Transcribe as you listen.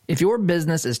If your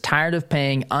business is tired of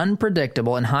paying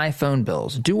unpredictable and high phone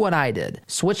bills, do what I did.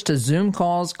 Switch to Zoom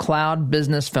Call's cloud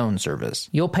business phone service.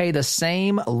 You'll pay the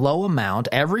same low amount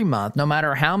every month, no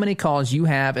matter how many calls you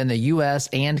have in the U.S.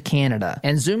 and Canada.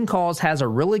 And Zoom Calls has a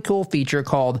really cool feature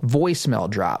called voicemail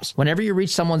drops. Whenever you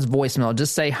reach someone's voicemail,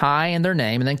 just say hi and their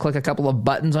name, and then click a couple of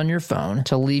buttons on your phone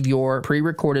to leave your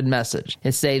pre-recorded message.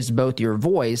 It saves both your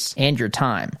voice and your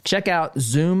time. Check out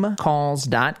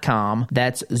zoomcalls.com.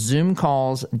 That's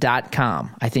zoomcalls.com.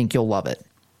 I think you'll love it.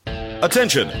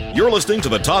 Attention, you're listening to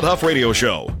the Todd Huff Radio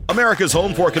Show, America's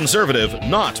home for conservative,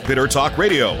 not bitter talk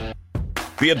radio.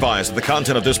 Be advised that the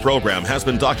content of this program has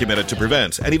been documented to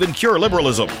prevent and even cure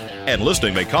liberalism, and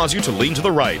listening may cause you to lean to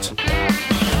the right.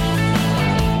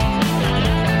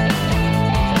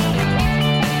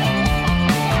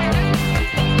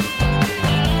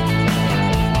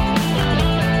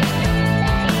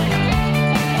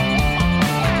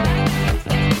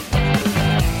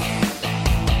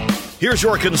 Here's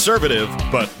your conservative,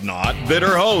 but not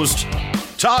bitter host,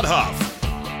 Todd Huff.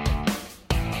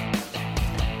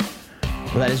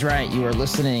 Well, that is right. You are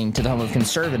listening to the home of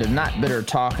conservative, not bitter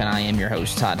talk, and I am your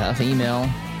host, Todd Huff. Email,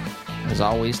 as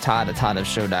always,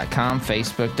 todd@toddhuffshow.com,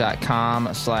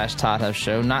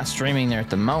 facebook.com/toddhuffshow. Not streaming there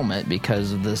at the moment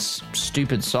because of this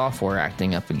stupid software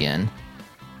acting up again.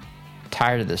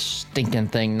 Tired of this stinking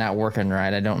thing not working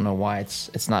right. I don't know why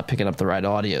it's not picking up the right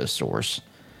audio source.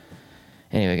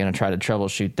 Anyway, going to try to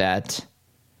troubleshoot that.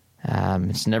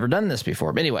 It's never done this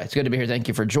before. But anyway, it's good to be here. Thank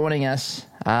you for joining us.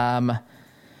 And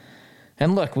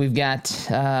look, we've got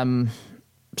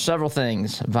several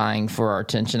things vying for our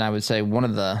attention. I would say one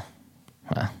of the,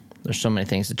 there's so many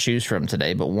things to choose from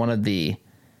today, but one of the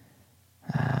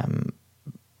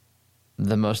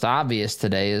most obvious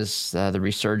today is the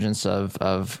resurgence of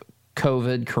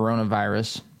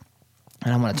coronavirus.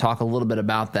 And I'm going to talk a little bit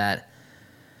about that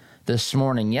this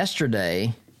morning.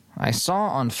 Yesterday, I saw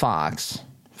on Fox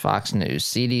News,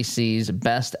 CDC's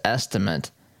best estimate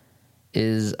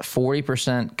is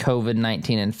 40%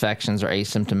 COVID-19 infections are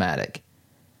asymptomatic.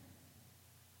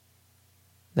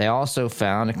 They also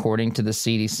found, according to the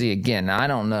CDC, again, I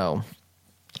don't know.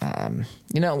 I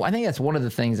think that's one of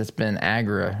the things that's been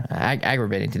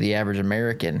aggravating to the average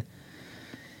American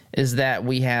is that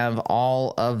we have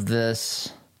all of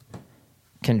this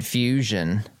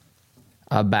confusion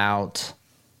about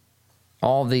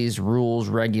all these rules,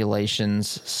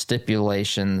 regulations,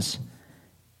 stipulations,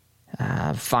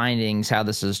 findings, how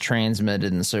this is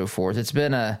transmitted, and so forth. It's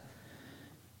been a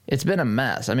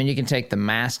mess. I mean, you can take the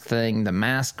mask thing. The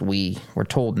mask we were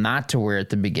told not to wear at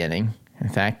the beginning. In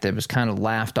fact, it was kind of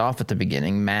laughed off at the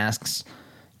beginning. Masks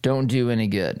don't do any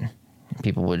good.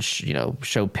 People would,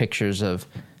 show pictures of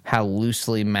how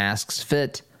loosely masks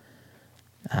fit.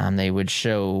 They would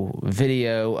show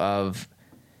video of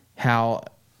how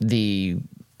the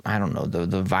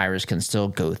virus can still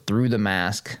go through the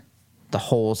mask. The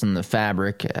holes in the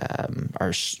fabric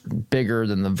are bigger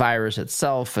than the virus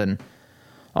itself and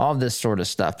all this sort of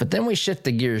stuff. But then we shift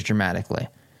the gears dramatically.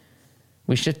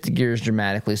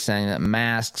 Saying that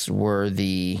masks were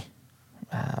the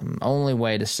only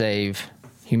way to save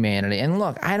humanity. And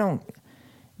look, I don't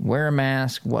wear a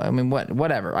mask.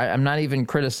 Whatever. I'm not even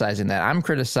criticizing that. I'm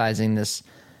criticizing this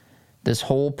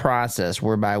whole process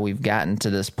whereby we've gotten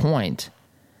to this point,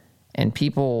 and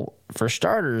people, for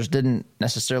starters, didn't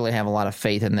necessarily have a lot of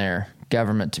faith in their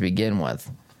government to begin with.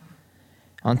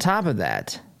 On top of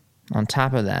that,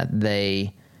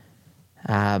 they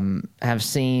have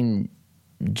seen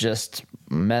just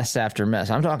mess after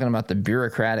mess. I'm talking about the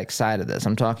bureaucratic side of this.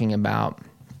 I'm talking about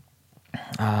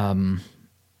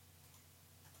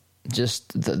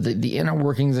just the inner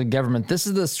workings of government. This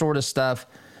is the sort of stuff,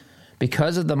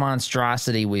 because of the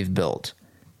monstrosity we've built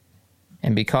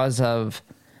and because of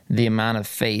the amount of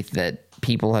faith that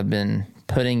people have been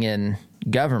putting in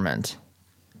government,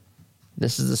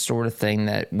 this is the sort of thing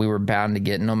that we were bound to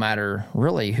get no matter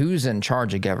really who's in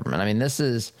charge of government. I mean,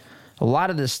 a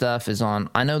lot of this stuff is on,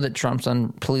 I know that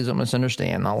please don't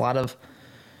misunderstand, a lot of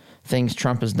things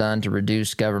Trump has done to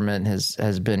reduce government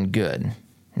has been good.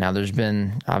 Now, there's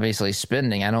been obviously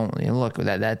spending.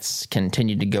 That's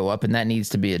continued to go up, and that needs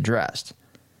to be addressed.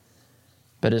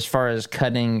 But as far as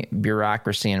cutting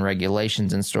bureaucracy and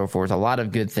regulations and so forth, a lot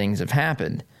of good things have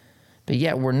happened. But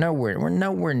yet we're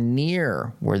nowhere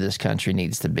near where this country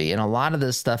needs to be. And a lot of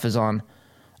this stuff is on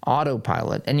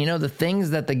autopilot. And the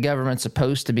things that the government's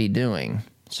supposed to be doing,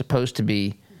 supposed to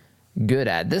be good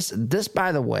at. This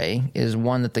by the way, is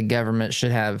one that the government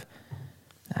should have,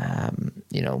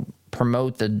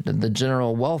 promote the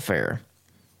general welfare,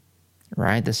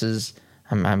 right? This is,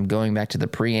 I'm going back to the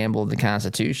preamble of the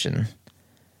Constitution.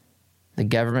 The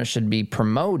government should be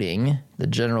promoting the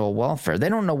general welfare. They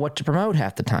don't know what to promote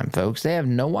half the time, folks. They have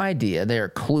no idea. They are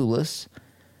clueless.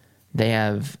 They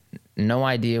have no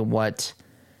idea what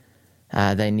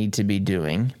they need to be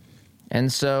doing.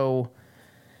 And so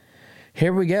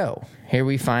here we go. Here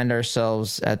we find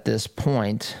ourselves at this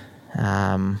point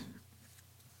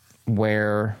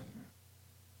where,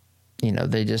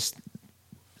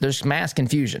 there's mass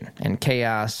confusion and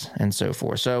chaos and so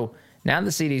forth. So now the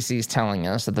CDC is telling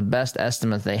us that the best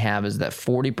estimate they have is that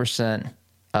 40%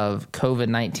 of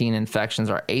COVID-19 infections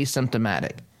are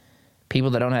asymptomatic, people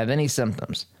that don't have any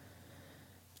symptoms.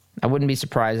 I wouldn't be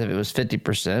surprised if it was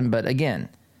 50%, but again,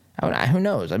 who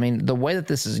knows? I mean, the way that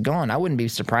this is going, I wouldn't be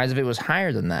surprised if it was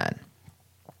higher than that.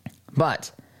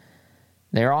 But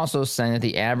they're also saying that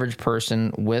the average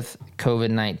person with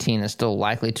COVID-19 is still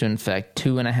likely to infect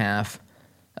 2.5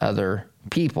 other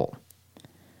people.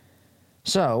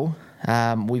 So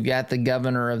we've got the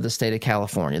governor of the state of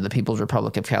California, the People's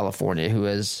Republic of California, who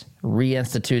is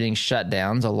reinstituting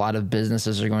shutdowns. A lot of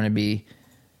businesses are going to be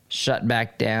shut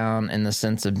back down in the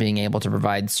sense of being able to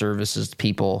provide services to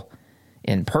people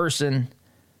in person.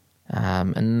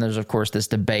 And then there's, of course, this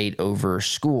debate over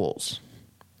schools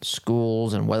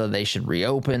and whether they should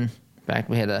reopen. In fact,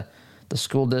 we had the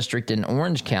school district in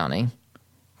Orange County,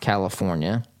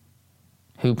 California,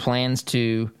 who plans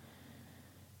to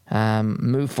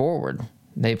move forward.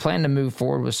 They plan to move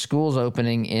forward with schools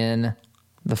opening in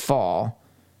the fall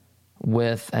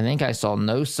with, I think I saw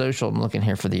no social, I'm looking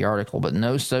here for the article, but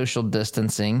no social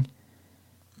distancing.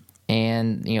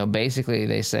 And, basically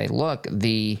they say, look,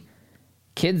 the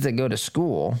kids that go to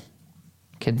school,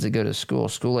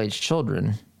 school-age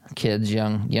children, kids,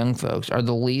 young folks, are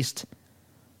the least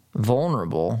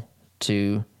vulnerable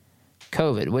to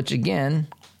COVID, which again,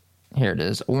 here it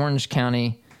is, Orange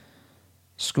County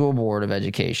School Board of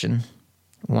Education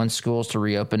wants schools to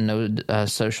reopen, no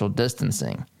social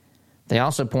distancing. They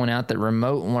also point out that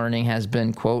remote learning has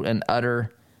been, quote, an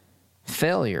utter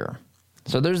failure.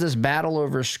 So there's this battle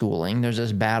over schooling. There's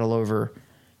this battle over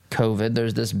COVID.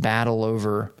 There's this battle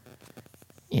over,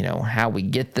 how we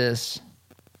get this,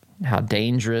 how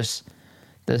dangerous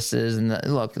this is. And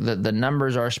the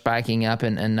numbers are spiking up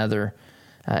in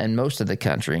most of the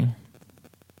country.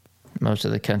 Most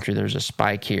of the country, there's a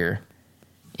spike here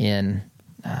in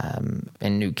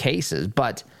new cases,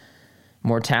 but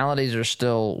mortalities are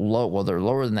still low. Well, they're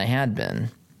lower than they had been,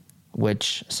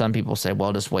 which some people say,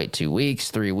 well, just wait 2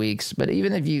 weeks, 3 weeks. But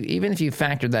even if you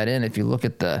factor that in, if you look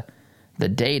at the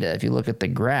data, if you look at the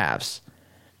graphs,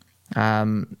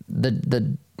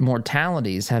 the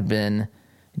mortalities have been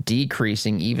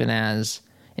decreasing, even as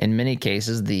in many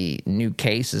cases the new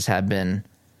cases have been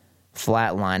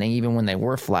flatlining, even when they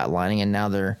were flatlining, and now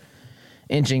they're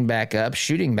inching back up,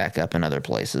 shooting back up in other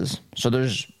places. So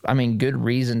there's, good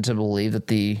reason to believe that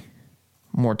the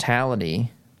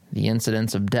mortality, the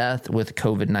incidence of death with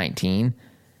COVID-19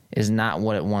 is not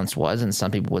what it once was. And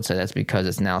some people would say that's because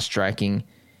it's now striking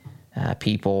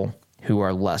people who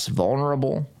are less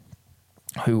vulnerable,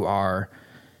 who are,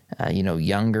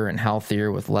 younger and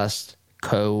healthier with less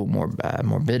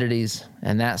morbidities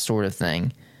and that sort of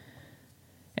thing.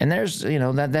 And there's,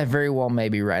 that very well may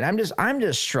be right. I'm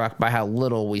just struck by how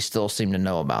little we still seem to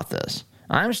know about this.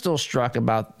 I'm still struck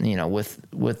about,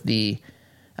 with the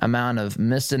amount of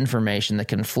misinformation, the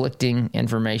conflicting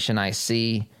information I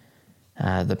see,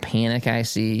 the panic I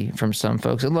see from some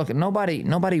folks. And look,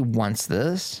 nobody wants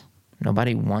this.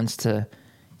 Nobody wants to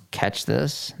catch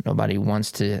this. Nobody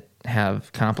wants to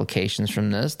have complications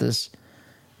from this.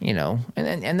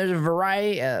 And there's a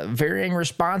variety, varying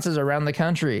responses around the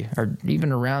country, or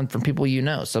even around from people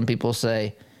Some people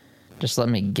say, just let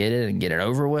me get it and get it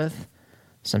over with.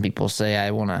 Some people say,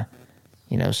 I want to,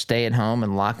 stay at home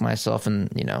and lock myself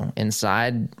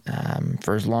inside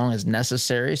for as long as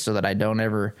necessary so that I don't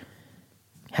ever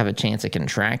have a chance of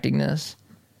contracting this.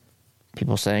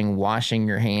 People saying washing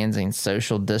your hands and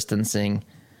social distancing.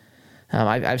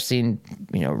 I've seen,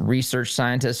 research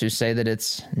scientists who say that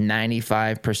it's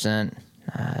 95%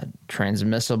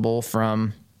 transmissible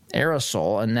from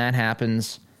aerosol, and that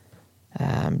happens,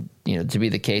 to be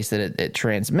the case that it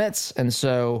transmits. And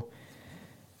so,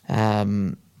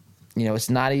 it's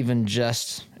not even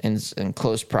just in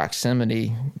close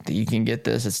proximity that you can get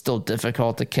this. It's still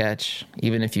difficult to catch.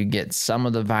 Even if you get some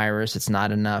of the virus, it's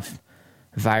not enough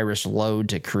virus load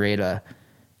to create a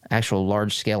actual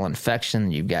large-scale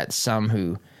infection. You've got some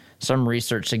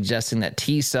research suggesting that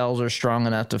T cells are strong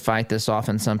enough to fight this off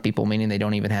in some people, meaning they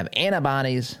don't even have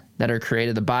antibodies that are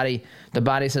created. The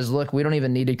body says, look, we don't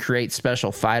even need to create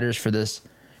special fighters for this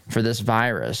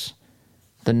virus.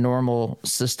 The normal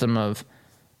system of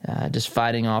just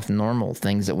fighting off normal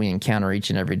things that we encounter each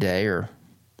and every day or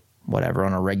whatever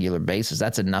on a regular basis.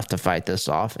 That's enough to fight this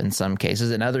off in some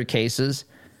cases. In other cases,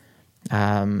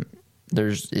 the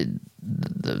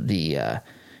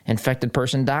infected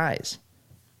person dies.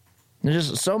 There's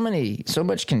just so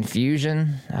much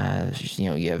confusion.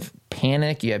 You have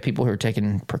panic. You have people who are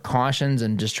taking precautions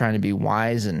and just trying to be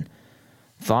wise and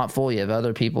thoughtful. You have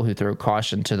other people who throw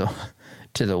caution to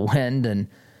the wind and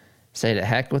say to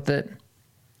heck with it.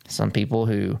 Some people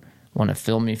who want to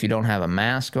film you if you don't have a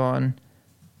mask on.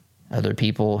 Other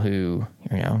people who,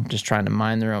 just trying to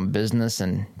mind their own business.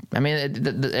 And I mean,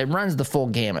 it runs the full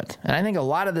gamut. And I think a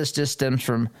lot of this just stems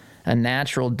from a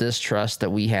natural distrust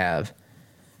that we have,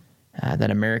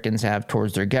 that Americans have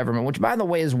towards their government, which, by the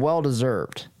way, is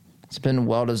well-deserved. It's been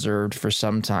well-deserved for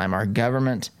some time. Our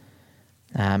government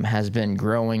has been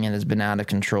growing and has been out of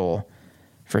control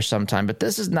for some time. But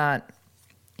this is not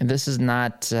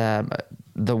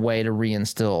the way to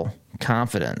reinstill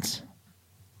confidence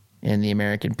in the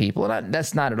American people. And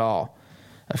that's not at all,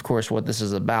 of course, what this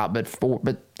is about. But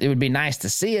it would be nice to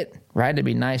see it, right? It'd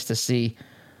be nice to see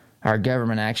our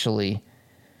government actually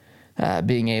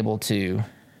being able to.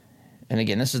 And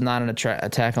again, this is not an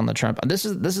attack on the Trump. This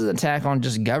is an attack on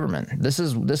just government.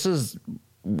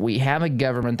 We have a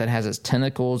government that has its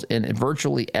tentacles in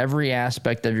virtually every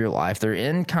aspect of your life. They're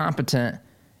incompetent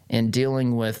in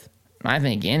dealing with, I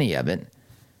think, any of it.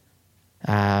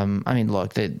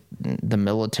 Look, the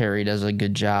military does a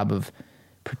good job of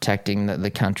protecting the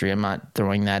country. I'm not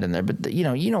throwing that in there, but you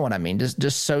know what I mean.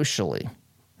 Just socially.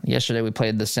 Yesterday we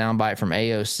played the soundbite from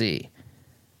AOC.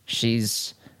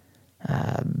 She's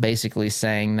basically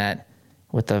saying that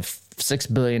with a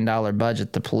 $6 billion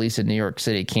budget, the police in New York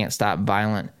City can't stop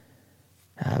violent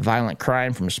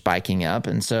crime from spiking up,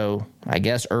 and so I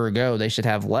guess ergo they should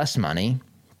have less money.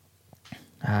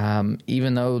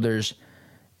 Even though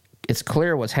it's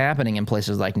clear what's happening in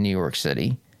places like New York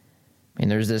City. I mean,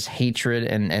 there's this hatred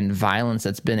and violence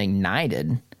that's been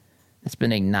ignited. It's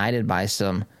been ignited by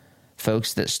some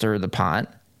folks that stir the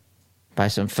pot, by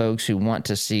some folks who want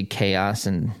to see chaos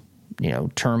and,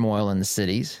 turmoil in the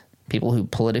cities, people who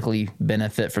politically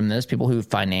benefit from this, people who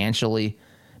financially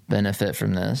benefit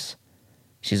from this.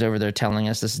 She's over there telling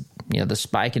us this, the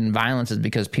spike in violence is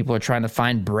because people are trying to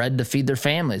find bread to feed their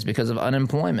families because of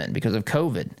unemployment, because of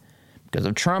COVID. Because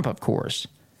of Trump, of course.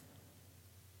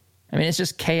 I mean, it's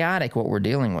just chaotic what we're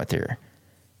dealing with here.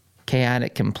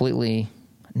 Chaotic, completely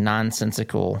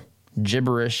nonsensical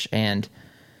gibberish. And,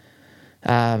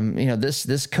 this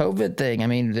COVID thing, I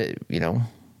mean,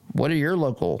 what are your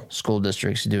local school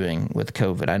districts doing with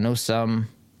COVID? I know some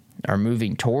are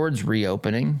moving towards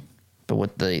reopening, but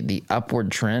with the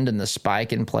upward trend and the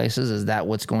spike in places, is that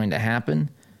what's going to happen?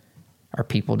 Are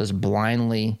people just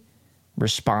blindly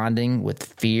responding with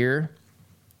fear?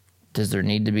 Does there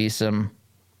need to be some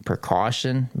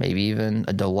precaution, maybe even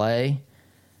a delay?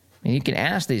 I mean, you can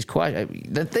ask these questions.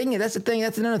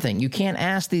 That's another thing. You can't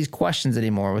ask these questions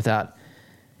anymore without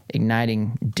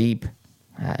igniting deep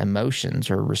emotions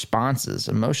or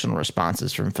emotional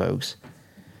responses from folks.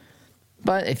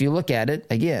 But if you look at it,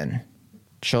 again,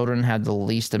 children have the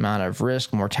least amount of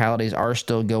risk. Mortalities are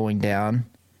still going down.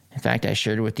 In fact, I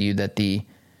shared with you that the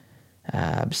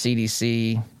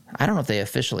CDC, I don't know if they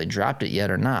officially dropped it yet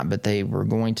or not, but they were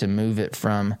going to move it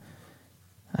from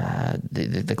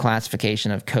the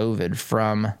classification of COVID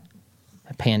from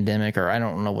a pandemic, or I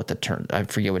don't know what the term, I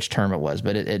forget which term it was,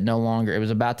 but it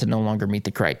was about to no longer meet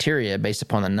the criteria based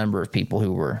upon the number of people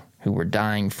who were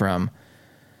dying from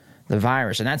the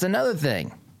virus. And that's another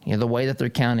thing, the way that they're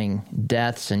counting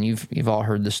deaths, and you've all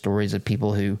heard the stories of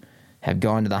people who have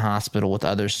gone to the hospital with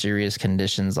other serious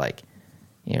conditions like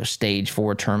stage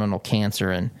 4 terminal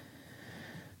cancer, and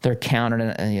they're counted,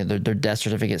 and their death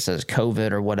certificate says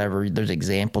COVID or whatever. There's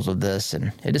examples of this,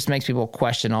 and it just makes people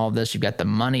question all of this. You've got the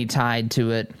money tied to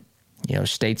it.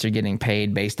 States are getting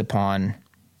paid based upon,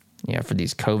 for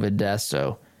these COVID deaths,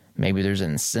 so maybe there's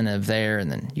an incentive there,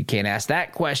 and then you can't ask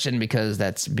that question because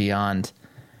that's beyond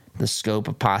the scope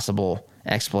of possible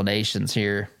explanations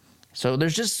here. So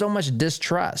there's just so much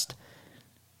distrust,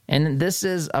 and this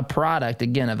is a product,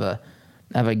 again, of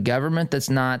a government that's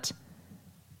not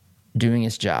doing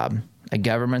its job, a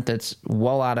government that's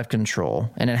well out of control,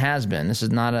 and it has been. This is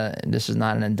not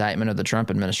an indictment of the Trump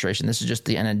administration. This is just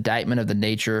an indictment of the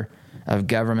nature of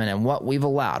government and what we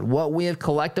have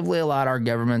collectively allowed our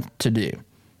government to do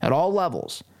at all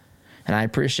levels. And I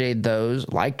appreciate those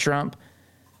like Trump,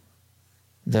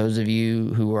 those of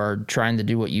you who are trying to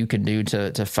do what you can do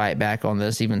to fight back on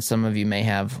this. Even some of you may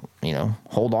have,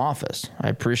 hold office. I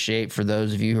appreciate for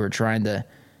those of you who are trying to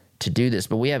do this.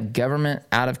 But we have government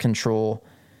out of control,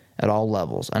 at all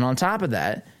levels. And on top of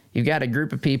that, you've got a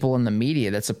group of people in the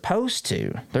media they're supposed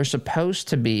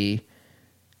to be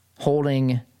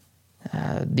holding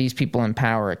these people in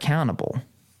power accountable,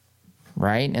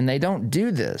 right? And they don't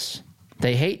do this.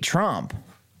 They hate Trump.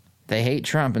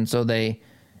 And so they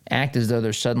act as though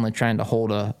they're suddenly trying to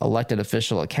hold a elected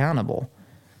official accountable.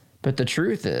 But the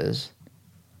truth is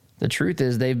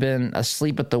they've been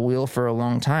asleep at the wheel for a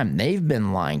long time. They've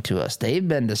been lying to us. They've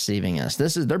been deceiving us.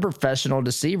 They're professional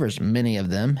deceivers, many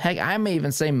of them. Heck, I may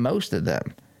even say most of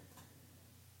them.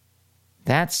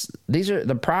 These are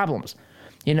the problems.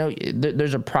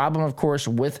 There's a problem, of course,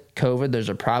 with COVID. There's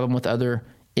a problem with other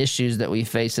issues that we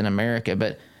face in America.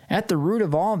 But at the root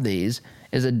of all of these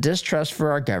is a distrust for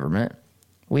our government.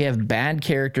 We have bad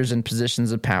characters in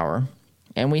positions of power,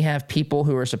 and we have people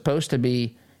who are supposed to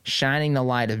be shining the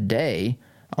light of day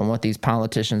on what these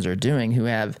politicians are doing who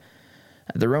have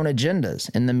their own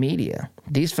agendas in the media.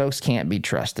 These folks can't be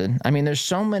trusted. I mean, there's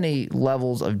so many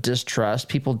levels of distrust.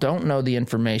 People don't know the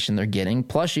information they're getting.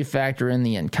 Plus, you factor in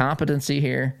the incompetency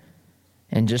here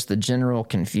and just the general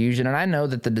confusion. And I know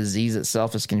that the disease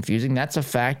itself is confusing. That's a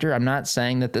factor. I'm not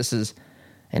saying that this is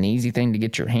an easy thing to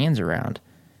get your hands around.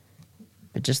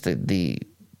 But just the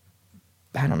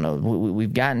I don't know,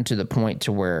 we've gotten to the point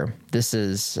to where this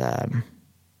is,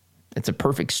 it's a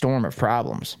perfect storm of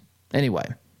problems. Anyway,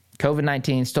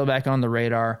 COVID-19 still back on the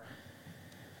radar.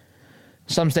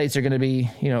 Some states are going to be,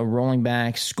 rolling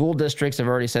back. School districts have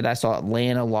already said, I saw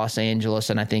Atlanta, Los Angeles,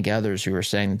 and I think others who are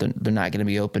saying that they're not going to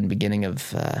be open beginning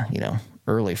of,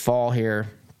 early fall here.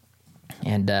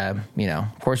 And,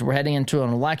 of course, we're heading into an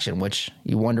election, which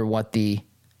you wonder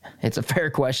it's a fair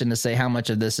question to say how much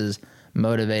of this is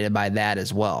motivated by that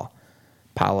as well,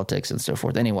 politics and so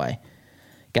forth. Anyway,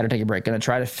 got to take a break. Going to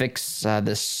try to fix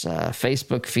this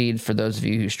Facebook feed for those of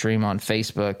you who stream on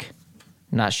Facebook.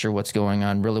 Not sure what's going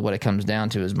on. Really what it comes down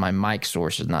to is my mic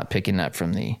source is not picking up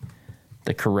from the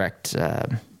correct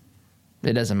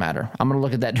it doesn't matter. I'm going to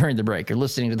look at that during the break. You're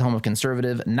listening to the home of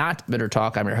conservative, not bitter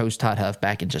talk. I'm your host, Todd Huff.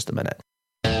 Back in just a minute.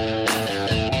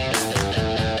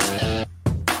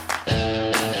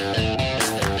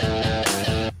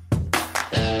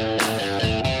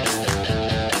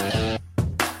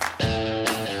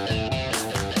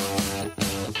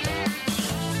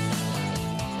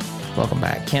 Welcome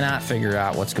back. Cannot figure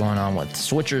out what's going on with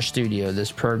Switcher Studio,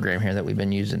 this program here that we've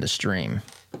been using to stream.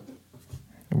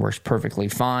 It works perfectly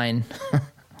fine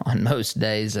on most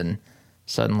days, and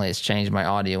suddenly it's changed my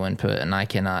audio input, and I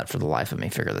cannot for the life of me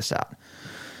figure this out.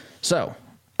 So,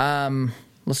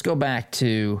 let's go back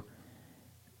to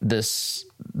this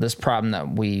problem that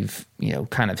we've,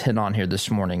 kind of hit on here this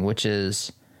morning, which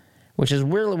is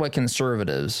really what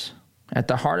conservatives, at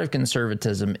the heart of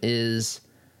conservatism is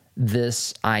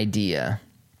this idea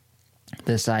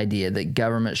that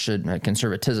government should,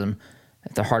 conservatism,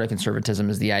 at the heart of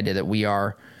conservatism is the idea that we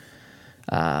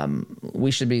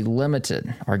should be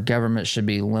limited. Our government should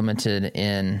be limited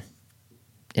in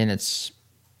its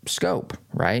scope,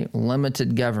 right?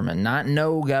 Limited government, not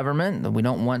no government. We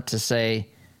don't want to say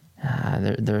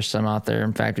there's some out there.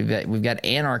 In fact, we've got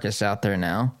anarchists out there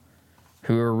now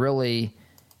who are really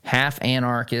half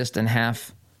anarchist and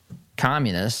half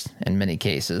communists in many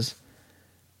cases.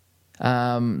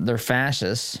 They're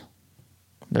fascists.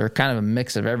 They're kind of a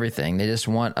mix of everything. They just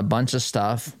want a bunch of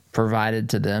stuff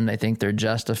provided to them. They think they're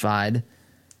justified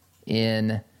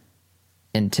in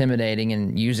intimidating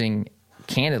and using,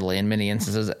 candidly, in many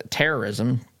instances,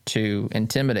 terrorism to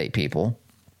intimidate people.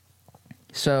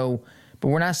 So, but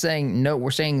we're not saying no,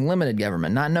 we're saying limited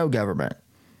government, not no government,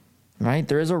 right?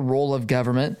 There is a role of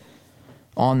government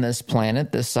on this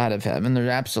planet, this side of heaven. There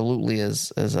absolutely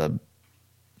is a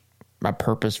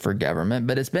purpose for government,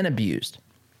 but it's been abused.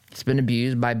 It's been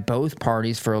abused by both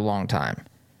parties for a long time.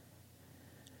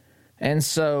 And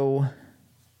so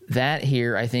that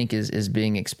here, I think, is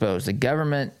being exposed. The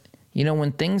government,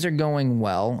 when things are going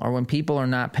well or when people are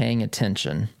not paying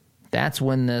attention, that's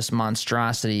when this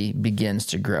monstrosity begins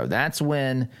to grow. That's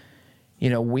when,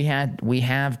 we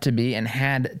have to be and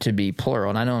had to be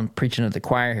plural. And I know I'm preaching to the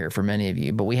choir here for many of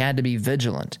you, but we had to be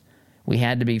vigilant. We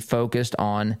had to be focused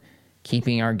on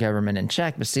keeping our government in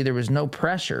check. But see, there was no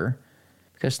pressure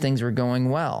because things were going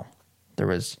well. There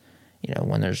was,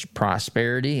 when there's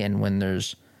prosperity and when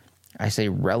there's, I say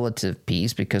relative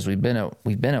peace, because we've been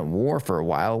at war for a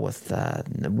while with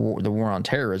the war on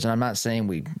terrorism. I'm not saying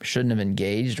we shouldn't have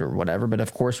engaged or whatever, but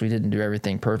of course we didn't do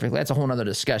everything perfectly. That's a whole other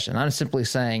discussion. I'm simply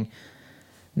saying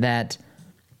that,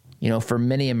 for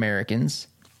many Americans,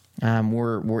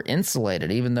 we're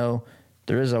insulated, even though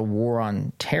there is a war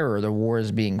on terror. The war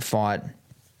is being fought,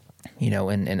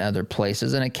 in other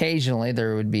places, and occasionally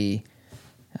there would be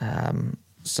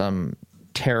some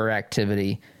terror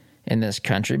activity in this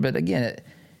country. But again, it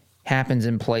happens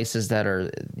in places that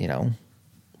are,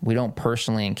 we don't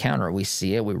personally encounter it. We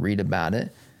see it, we read about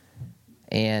it.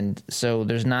 And so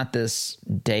there's not this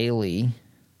daily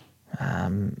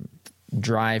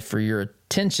drive for your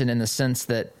attention in the sense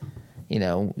that,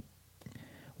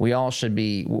 we all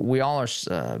are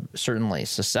certainly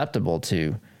susceptible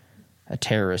to a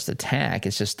terrorist attack.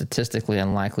 It's just statistically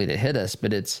unlikely to hit us,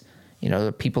 but it's,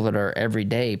 the people that are every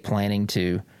day planning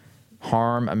to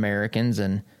harm Americans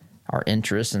and our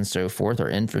interests and so forth, our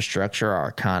infrastructure, our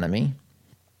economy.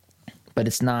 But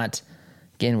it's not,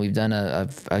 again, we've done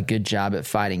a good job at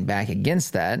fighting back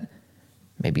against that.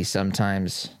 Maybe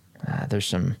sometimes there's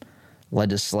some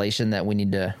legislation that we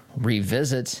need to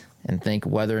revisit and think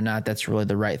whether or not that's really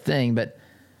the right thing. But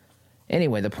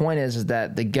anyway, the point is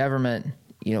that the government,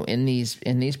 in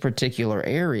these particular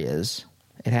areas,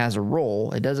 it has a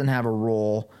role. It doesn't have a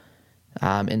role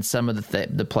in some of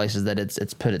the places that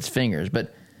it's put its fingers.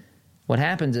 But what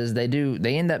happens is they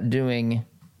end up doing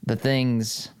the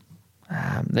things.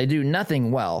 They do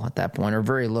nothing well at that point, or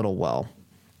very little well,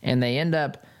 and they end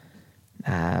up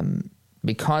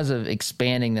because of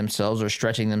expanding themselves or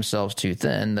stretching themselves too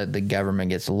thin, that the government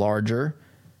gets larger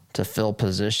to fill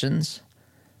positions.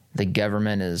 The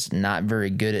government is not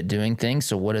very good at doing things,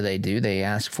 so what do? They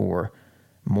ask for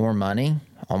more money,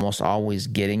 almost always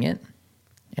getting it.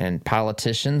 And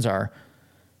politicians are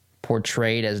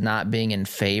portrayed as not being in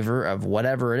favor of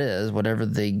whatever it is, whatever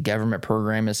the government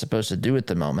program is supposed to do at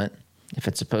the moment. If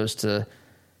it's supposed to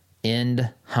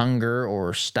end hunger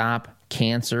or stop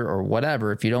cancer or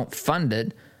whatever, if you don't fund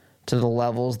it to the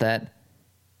levels that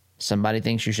somebody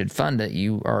thinks you should fund it,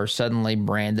 you are suddenly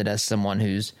branded as someone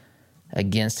who's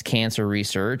against cancer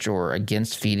research or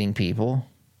against feeding people.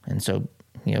 And so,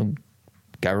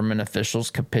 government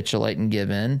officials capitulate and give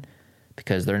in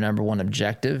because their number one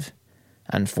objective,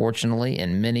 unfortunately,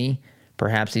 in many,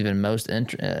 perhaps even most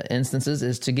instances,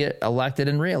 is to get elected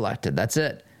and reelected. That's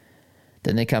it.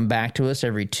 Then they come back to us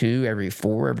every 2, every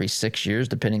 4, every 6 years,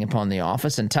 depending upon the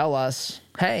office, and tell us,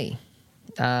 hey,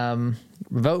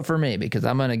 vote for me because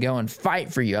I'm going to go and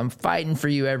fight for you. I'm fighting for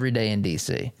you every day in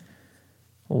D.C.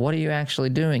 Well, what are you actually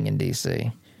doing in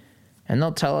D.C.? And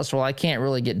they'll tell us, well, I can't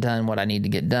really get done what I need to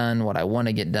get done, what I want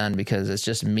to get done, because it's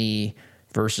just me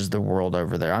versus the world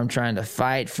over there. I'm trying to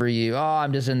fight for you. Oh,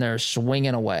 I'm just in there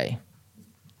swinging away,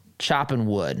 chopping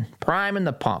wood, priming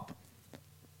the pump.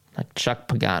 Like Chuck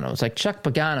Pagano. It's like Chuck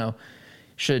Pagano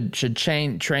should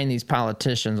train these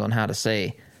politicians on how to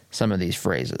say some of these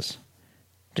phrases.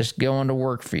 Just going to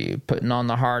work for you, putting on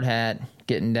the hard hat,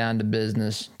 getting down to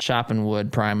business, chopping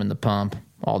wood, priming the pump,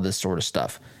 all this sort of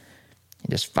stuff.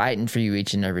 And just fighting for you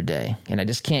each and every day. And I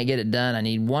just can't get it done. I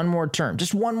need one more term.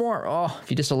 Just one more. Oh, if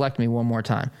you just elect me one more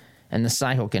time. And the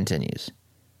cycle continues.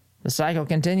 The cycle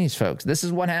continues, folks. This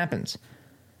is what happens.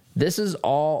 This is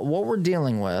all what we're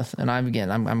dealing with, and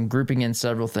I'm grouping in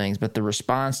several things, but the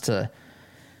response to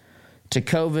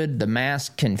COVID, the mass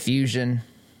confusion,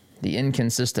 the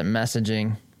inconsistent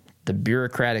messaging, the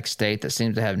bureaucratic state that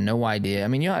seems to have no idea. I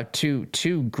mean, you'll have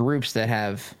two groups that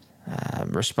have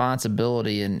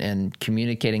responsibility in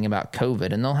communicating about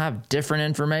COVID, and they'll have different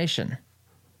information,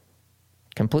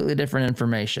 completely different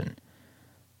information,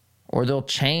 or they'll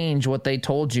change what they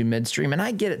told you midstream. And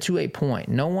I get it to a point.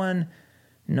 No one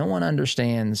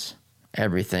understands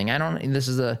everything. This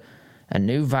is a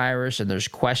new virus, and there's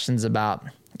questions about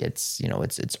its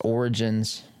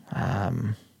origins.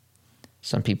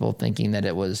 Some people thinking that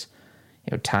it was,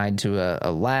 tied to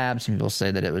a lab. Some people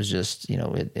say that it was just,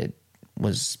 it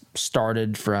was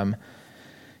started from,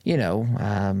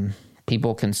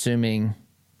 people consuming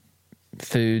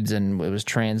foods, and it was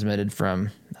transmitted from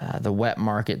the wet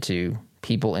market to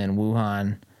people in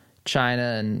Wuhan, China.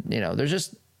 And, there's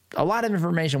just a lot of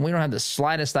information we don't have the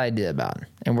slightest idea about.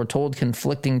 And we're told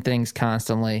conflicting things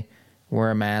constantly.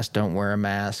 Wear a mask, don't wear a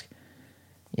mask.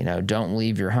 Don't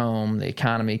leave your home. The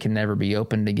economy can never be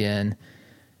opened again.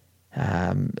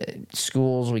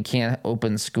 Schools, we can't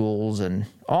open schools and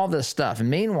all this stuff. And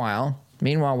meanwhile,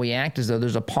 we act as though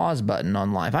there's a pause button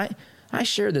on life. I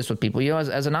share this with people.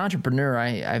 As an entrepreneur,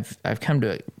 I've come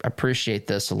to appreciate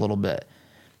this a little bit.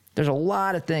 There's a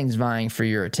lot of things vying for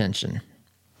your attention.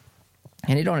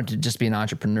 And you don't have to just be an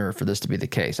entrepreneur for this to be the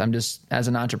case. As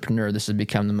an entrepreneur, this has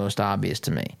become the most obvious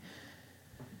to me.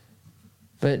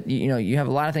 But, you have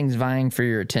a lot of things vying for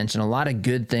your attention, a lot of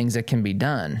good things that can be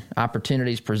done.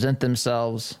 Opportunities present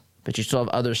themselves, but you still have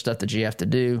other stuff that you have to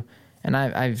do. And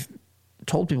I've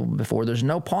told people before, there's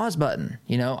no pause button.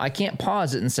 I can't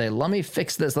pause it and say, let me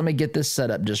fix this. Let me get this set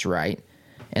up just right.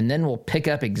 And then we'll pick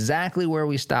up exactly where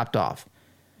we stopped off.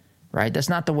 right? That's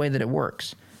not the way that it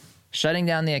works. Shutting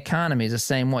down the economy is the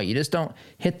same way. You just don't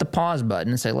hit the pause button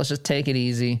and say, let's just take it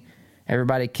easy.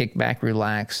 Everybody kick back,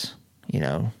 relax,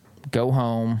 go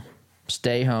home,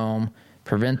 stay home,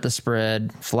 prevent the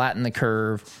spread, flatten the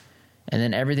curve, and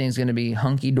then everything's going to be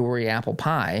hunky-dory apple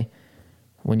pie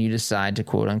when you decide to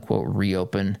quote-unquote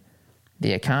reopen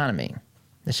the economy.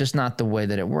 It's just not the way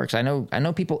that it works. I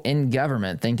know people in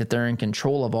government think that they're in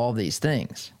control of all these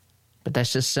things, but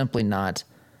that's just simply not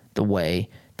the way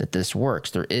that this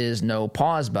works. There is no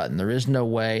pause button. There is no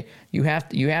way. You have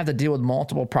to deal with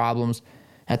multiple problems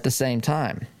at the same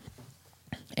time.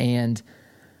 And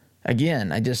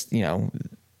again, I just,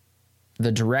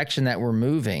 the direction that we're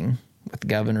moving with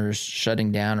governors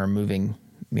shutting down or moving,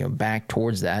 back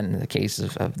towards that, in the case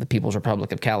of the People's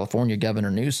Republic of California,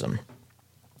 Governor Newsom,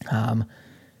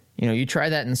 you try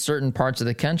that in certain parts of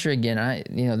the country, again,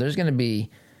 there's going to be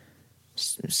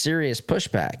serious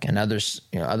pushback, and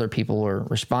other people are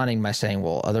responding by saying,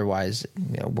 well, otherwise,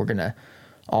 we're going to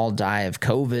all die of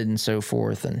COVID and so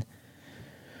forth. And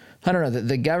I don't know,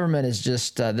 the government is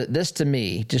just, this to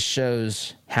me just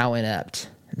shows how inept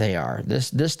they are.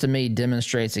 This to me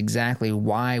demonstrates exactly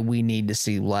why we need to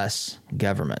see less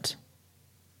government.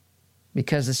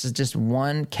 Because this is just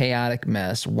one chaotic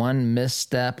mess, one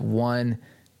misstep, one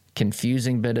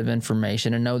confusing bit of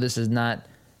information. And no, this is not,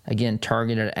 again,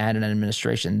 targeted at an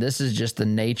administration. This is just the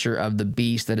nature of the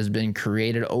beast that has been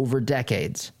created over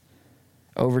decades,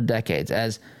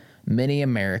 as many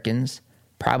Americans,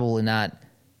 probably not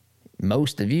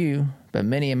most of you, but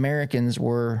many Americans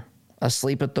were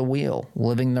asleep at the wheel,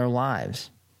 living their lives.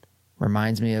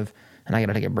 Reminds me of, and I got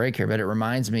to take a break here, but it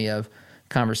reminds me of a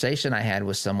conversation I had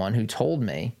with someone who told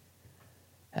me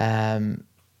that,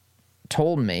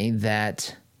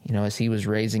 as he was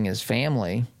raising his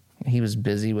family, he was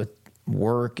busy with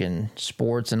work and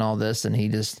sports and all this, and he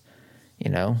just,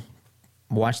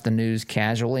 watched the news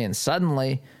casually, and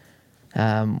suddenly,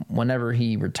 whenever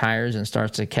he retires and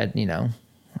starts to catch,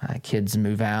 kids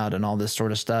move out and all this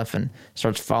sort of stuff, and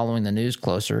starts following the news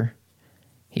closer,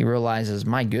 he realizes,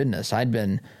 my goodness, I'd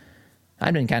been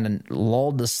kind of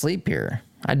lulled to sleep here.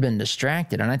 I'd been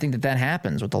distracted, and I think that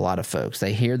happens with a lot of folks.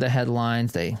 They hear the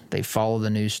headlines, they follow the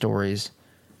news stories,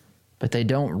 but they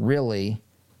don't really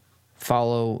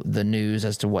follow the news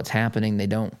as to what's happening. They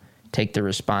don't take the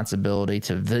responsibility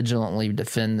to vigilantly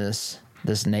defend this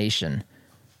nation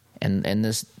and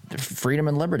this freedom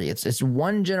and liberty. It's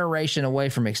one generation away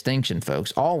from extinction,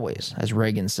 folks, always, as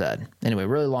Reagan said. Anyway,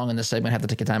 really long in this segment. I have to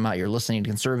take a time out. You're listening to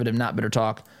Conservative Not Bitter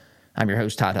Talk. I'm your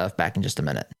host, Todd Huff. Back in just a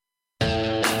minute.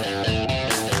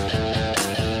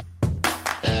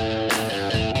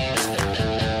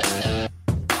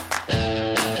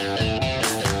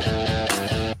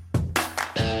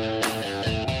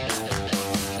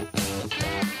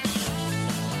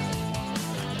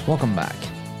 Welcome back.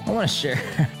 I want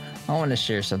to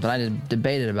share something. I just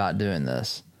debated about doing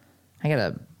this. We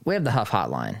have the Huff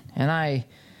Hotline, and I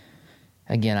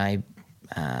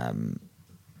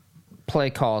play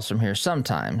calls from here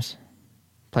sometimes.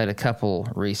 Played a couple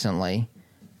recently,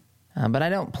 but I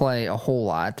don't play a whole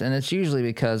lot, and it's usually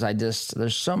because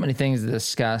there's so many things to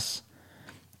discuss,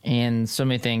 and so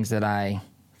many things that I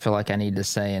feel like I need to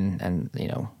say and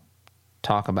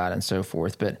talk about and so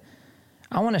forth. But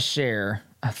I want to share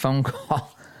a phone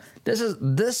call.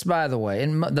 This, by the way,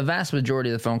 and the vast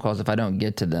majority of the phone calls, if I don't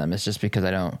get to them, it's just because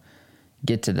I don't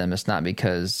get to them. It's not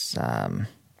because,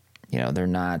 they're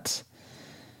not,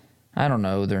 I don't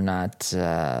know, they're not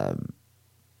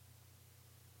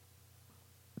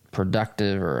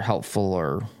productive or helpful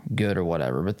or good or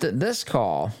whatever. But this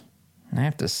call, I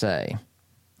have to say,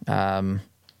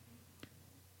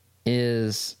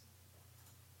 is,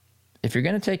 if you're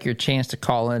going to take your chance to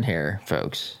call in here,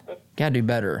 folks, got to do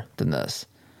better than this.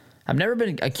 I've never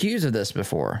been accused of this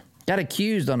before. Got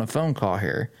accused on a phone call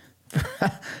here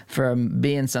for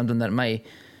being something that may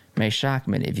shock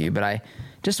many of you. But I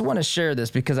just want to share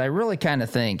this because I really kind of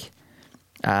think,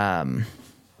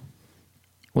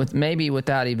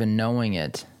 without even knowing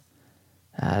it,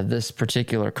 this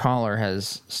particular caller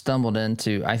has stumbled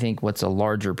into, I think, what's a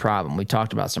larger problem. We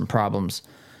talked about some problems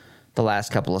the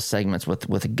last couple of segments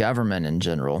with government in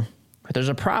general. But there's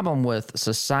a problem with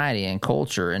society and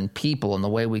culture and people and the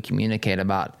way we communicate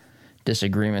about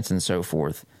disagreements and so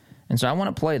forth. And so I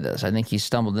want to play this. I think he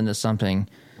stumbled into something,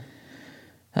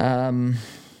 if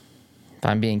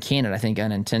I'm being candid, I think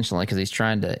unintentionally, because he's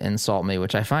trying to insult me,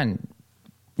 which I find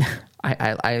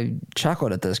I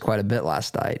chuckled at this quite a bit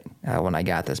last night when I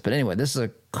got this. But anyway, this is a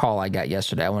call I got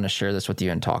yesterday. I want to share this with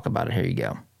you and talk about it. Here you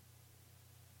go.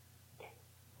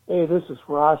 Hey, this is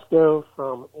Roscoe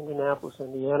from Indianapolis,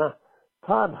 Indiana,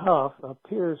 Todd Huff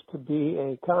appears to be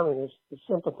a communist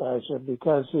sympathizer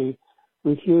because he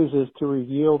refuses to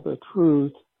reveal the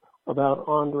truth about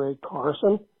Andre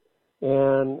Carson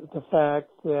and the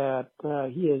fact that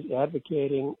he is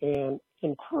advocating and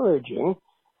encouraging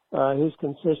his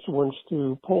constituents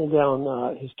to pull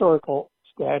down historical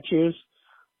statues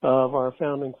of our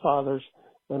founding fathers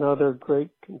and other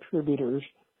great contributors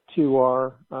to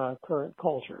our current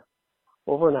culture.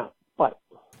 Over and out. Bye.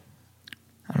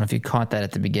 I don't know if you caught that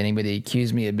at the beginning, but he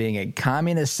accused me of being a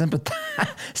communist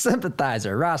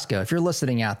sympathizer. Roscoe, if you're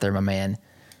listening out there, my man,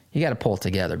 you got to pull it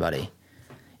together, buddy.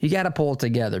 You got to pull it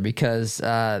together because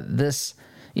I think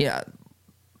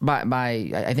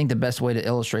the best way to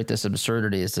illustrate this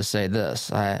absurdity is to say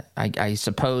this. I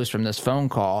suppose from this phone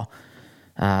call,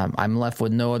 I'm left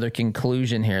with no other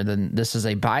conclusion here than this is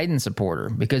a Biden supporter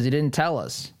because he didn't tell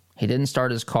us. He didn't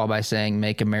start his call by saying,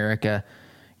 make America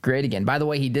great again. By the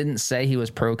way, he didn't say he was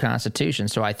pro-Constitution.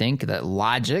 So I think that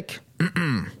logic,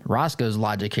 Roscoe's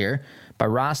logic here, by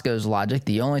Roscoe's logic,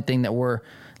 the only thing that we're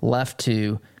left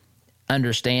to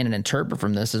understand and interpret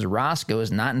from this is Roscoe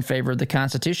is not in favor of the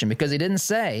Constitution because he didn't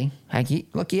say, he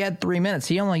had 3 minutes.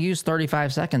 He only used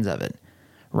 35 seconds of it.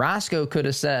 Roscoe could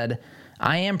have said,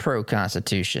 I am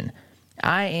pro-Constitution.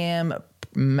 I am,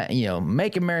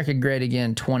 make America great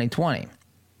again 2020.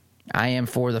 I am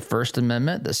for the First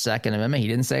Amendment, the Second Amendment. He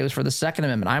didn't say it was for the Second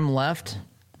Amendment. I'm left,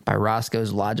 by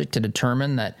Roscoe's logic, to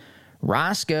determine that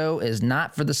Roscoe is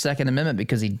not for the Second Amendment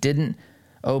because he didn't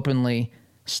openly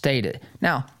state it.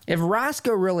 Now, if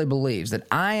Roscoe really believes that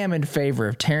I am in favor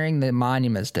of tearing the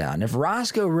monuments down, if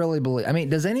Roscoe really believes,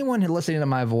 does anyone listening to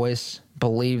my voice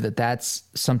believe that that's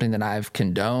something that I've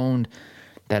condoned,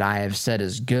 that I have said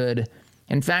is good?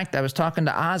 In fact, I was talking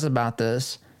to Oz about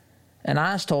this, and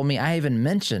Oz told me I even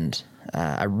mentioned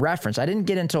a reference. I didn't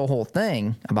get into a whole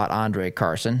thing about Andre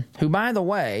Carson, who, by the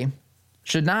way,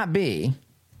 should not be.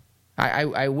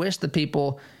 I wish the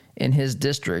people in his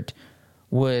district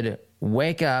would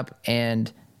wake up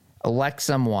and elect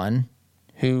someone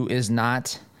who is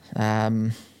not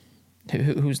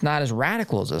who's not as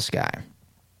radical as this guy.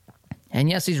 And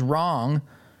yes, he's wrong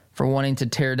for wanting to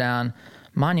tear down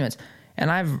monuments.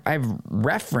 And I've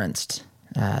referenced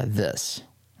this.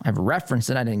 I've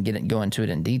referenced it. I didn't go into it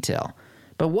in detail.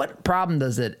 But what problem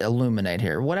does it illuminate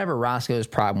here? Whatever Roscoe's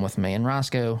problem with me, and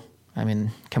Roscoe,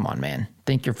 come on, man.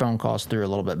 Think your phone calls through a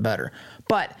little bit better.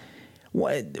 But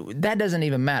that doesn't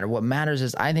even matter. What matters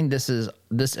is I think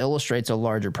this illustrates a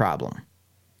larger problem,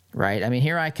 right?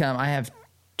 Here I come. I have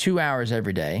 2 hours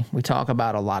every day. We talk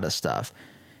about a lot of stuff.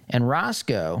 And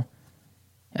Roscoe,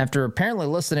 after apparently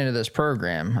listening to this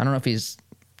program, I don't know if he's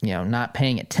not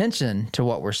paying attention to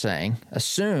what we're saying,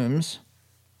 assumes,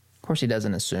 of course he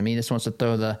doesn't assume, he just wants to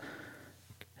throw the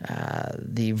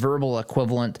verbal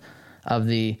equivalent of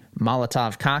the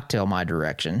Molotov cocktail my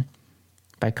direction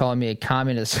by calling me a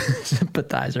communist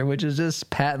sympathizer, which is just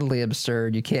patently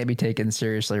absurd. You can't be taken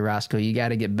seriously, Roscoe. You got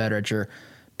to get better at your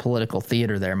political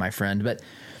theater there, my friend. But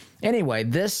anyway,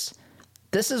 this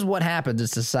is what happens in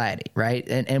society, right?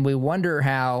 And we wonder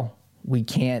how we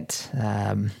can't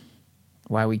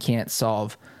why we can't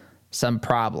solve some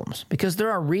problems, because there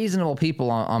are reasonable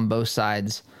people on both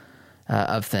sides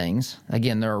of things.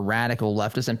 Again, there are radical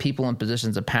leftists and people in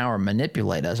positions of power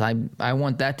manipulate us. I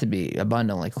want that to be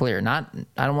abundantly clear. I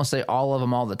don't want to say all of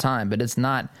them all the time, but it's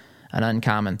not an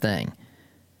uncommon thing.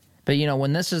 But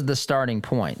when this is the starting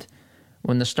point,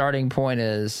 when the starting point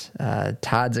is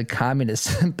Todd's a communist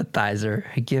sympathizer,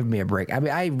 give me a break.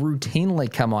 I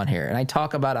routinely come on here and I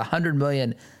talk about 100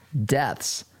 million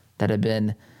deaths that have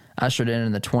been ushered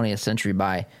in the 20th century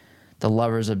by the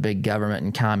lovers of big government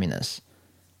and communists.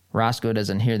 Roscoe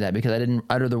doesn't hear that because I didn't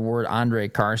utter the word Andre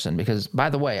Carson. Because,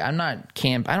 by the way, I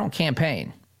don't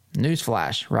campaign.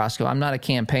 Newsflash, Roscoe, I'm not a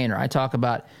campaigner. I talk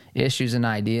about issues and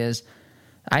ideas.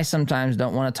 I sometimes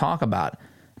don't want to talk about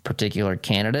a particular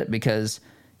candidate because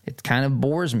it kind of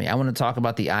bores me. I want to talk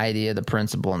about the idea, the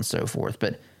principle, and so forth.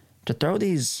 But to throw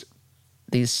these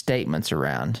statements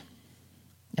around,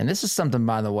 and this is something,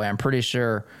 by the way, I'm pretty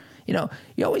sure, you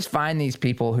always find these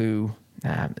people who,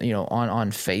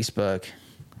 on Facebook,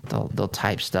 they'll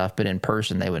type stuff, but in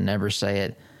person they would never say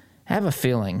it. I have a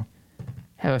feeling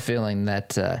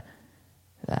that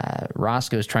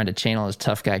Roscoe's trying to channel his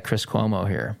tough guy Chris Cuomo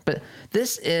here. But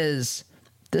this is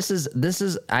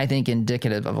I think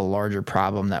indicative of a larger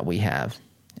problem that we have.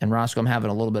 And Roscoe, I'm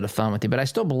having a little bit of fun with you, but I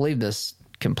still believe this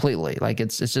completely. Like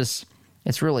it's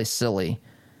really silly.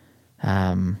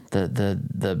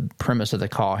 The premise of the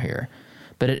call here,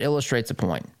 but it illustrates a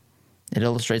point. It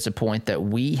illustrates a point that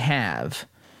we have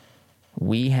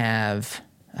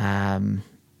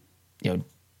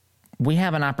we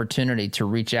have an opportunity to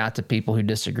reach out to people who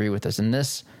disagree with us. And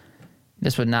this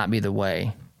would not be the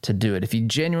way to do it. If you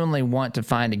genuinely want to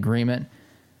find agreement,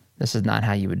 this is not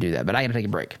how you would do that. But I got to take a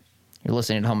break. You're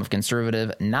listening to Home of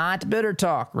Conservative, Not Bitter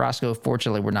Talk. Roscoe,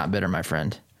 fortunately, we're not bitter, my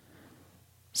friend.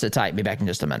 Sit tight. Be back in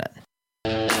just a minute.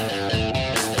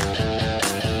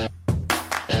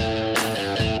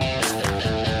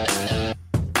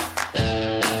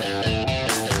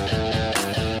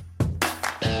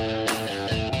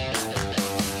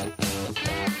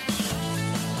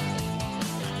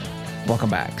 Welcome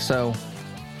back. So,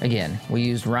 again, we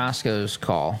used Roscoe's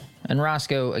call. And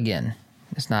Roscoe, again,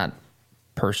 it's not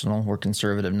personal. We're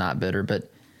conservative, not bitter. But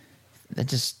it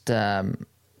just, I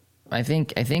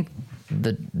think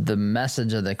the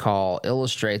message of the call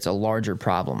illustrates a larger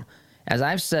problem. As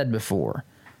I've said before,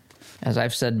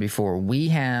 we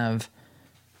have,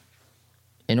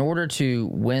 in order to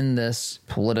win this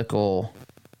political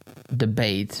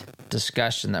debate,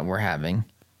 discussion that we're having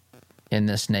in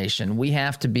this nation, we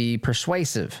have to be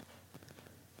persuasive.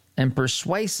 And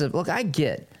persuasive, look, I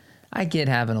get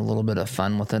having a little bit of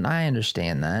fun with it. I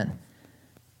understand that.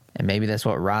 And maybe that's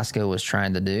what Roscoe was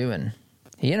trying to do. And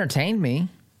he entertained me.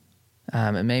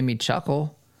 It made me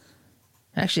chuckle.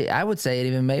 Actually, I would say it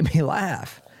even made me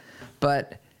laugh.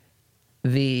 But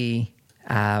we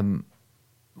have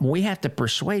to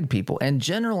persuade people. And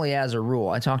generally, as a rule,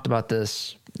 I talked about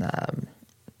this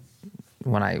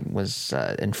when I was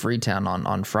in Freetown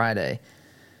on Friday.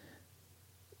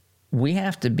 We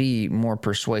have to be more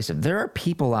persuasive. There are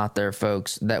people out there,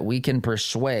 folks, that we can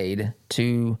persuade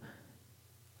to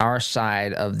our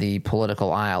side of the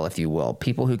political aisle, if you will.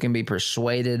 People who can be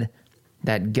persuaded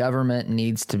that government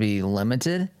needs to be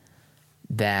limited,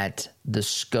 that the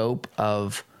scope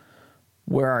of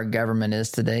where our government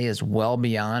is today is well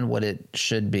beyond what it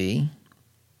should be.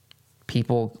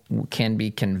 People can be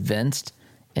convinced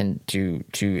and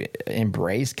to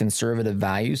embrace conservative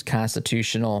values,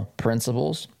 constitutional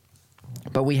principles,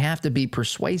 but we have to be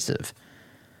persuasive.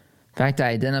 In fact, I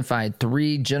identified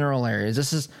 3 general areas.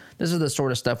 This is the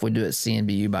sort of stuff we do at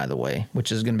CNBU, by the way,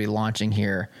 which is going to be launching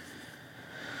here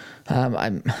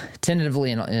I'm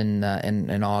tentatively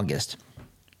in August.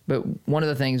 But one of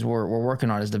the things we're working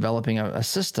on is developing a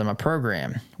system, a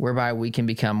program, whereby we can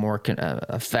become more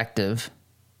effective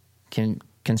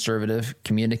conservative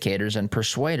communicators and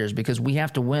persuaders, because we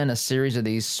have to win a series of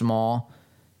these small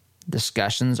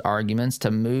discussions, arguments, to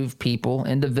move people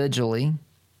individually,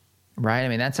 right? I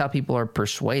mean, that's how people are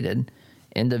persuaded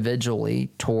individually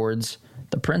towards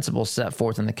the principles set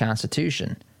forth in the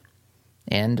Constitution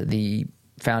and the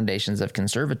foundations of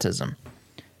conservatism.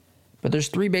 But there's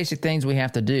 3 basic things we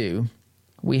have to do.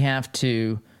 We have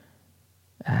to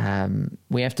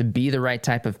be the right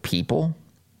type of people,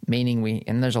 meaning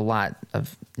and there's a lot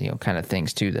of kind of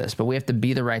things to this, but we have to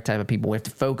be the right type of people. We have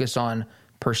to focus on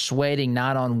persuading,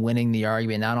 not on winning the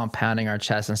argument, not on pounding our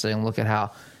chest and saying, look at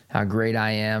how great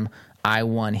I am. I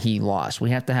won, he lost. We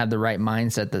have to have the right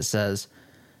mindset that says,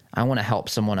 I want to help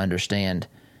someone understand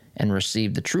and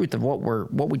receive the truth of what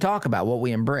we talk about, what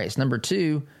we embrace. Number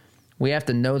 2, we have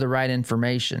to know the right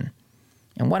information.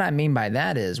 And what I mean by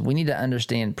that is we need to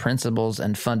understand principles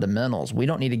and fundamentals. We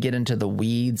don't need to get into the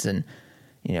weeds and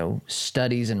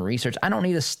studies and research. I don't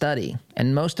need a study.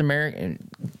 And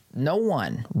no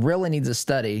one really needs a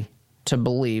study to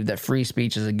believe that free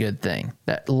speech is a good thing,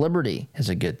 that liberty is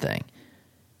a good thing.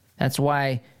 That's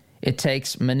why it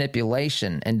takes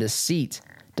manipulation and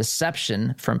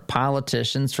deception from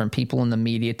politicians, from people in the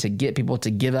media, to get people to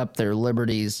give up their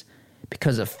liberties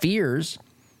because of fears.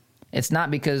 It's not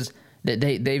because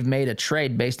they've made a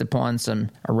trade based upon some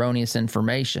erroneous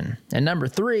information. And number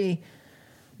three,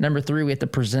 we have to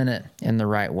present it in the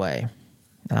right way.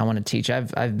 And I want to teach.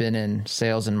 I've been in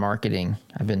sales and marketing.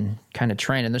 I've been kind of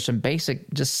trained, and there's some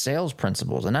basic just sales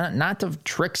principles, and not to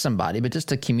trick somebody, but just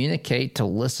to communicate, to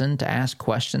listen, to ask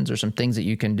questions. There's some things that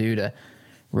you can do to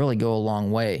really go a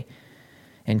long way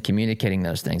in communicating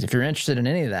those things. If you're interested in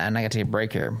any of that, and I got to take a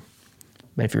break here,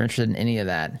 but if you're interested in any of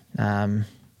that,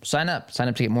 sign up. Sign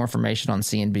up to get more information on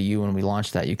CNBU when we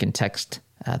launch that. You can text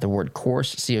the word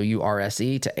course,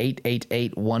 COURSE, to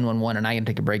 888-111, and I can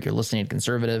take a break. You're listening to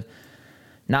Conservative,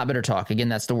 Not Bitter Talk. Again,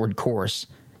 that's the word course,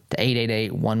 to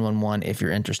 888-111 if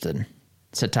you're interested.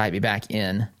 Sit tight. Be back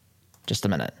in just a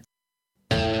minute.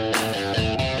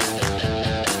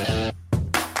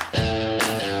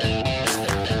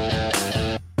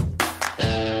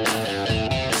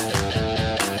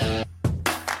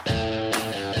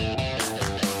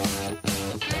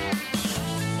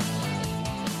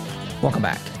 Welcome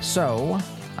back. So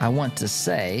I want to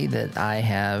say that I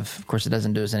have, of course, it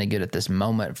doesn't do us any good at this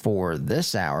moment for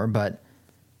this hour, but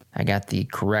I got the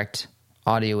correct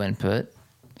audio input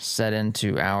set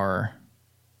into our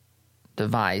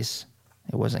device.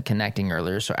 It wasn't connecting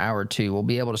earlier, so hour 2 we'll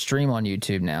be able to stream on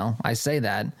YouTube now. I say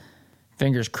that,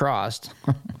 fingers crossed,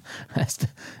 as to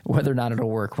whether or not it'll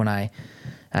work when I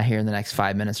here in the next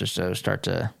 5 minutes or so start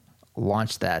to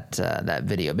launch that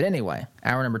video. But anyway,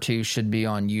 hour number 2 should be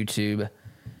on YouTube,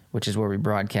 which is where we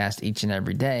broadcast each and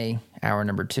every day. Hour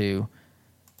number 2,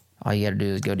 all you got to do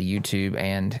is go to YouTube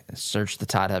and search The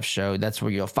Todd Huff Show. That's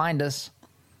where you'll find us.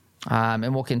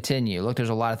 And we'll continue. Look, there's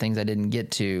a lot of things I didn't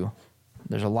get to.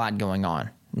 There's a lot going on,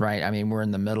 right? I mean, we're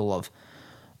in the middle of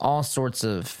all sorts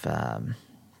of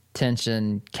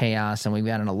tension, chaos, and we've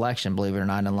got an election, believe it or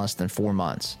not, in less than 4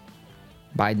 months.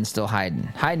 Biden's still hiding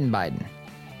Biden.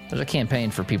 There's a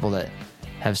campaign for people that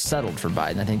have settled for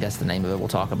Biden. I think that's the name of it. We'll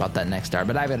talk about that next hour.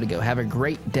 But I've got to go. Have a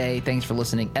great day. Thanks for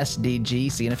listening.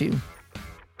 SDG. See you in a few.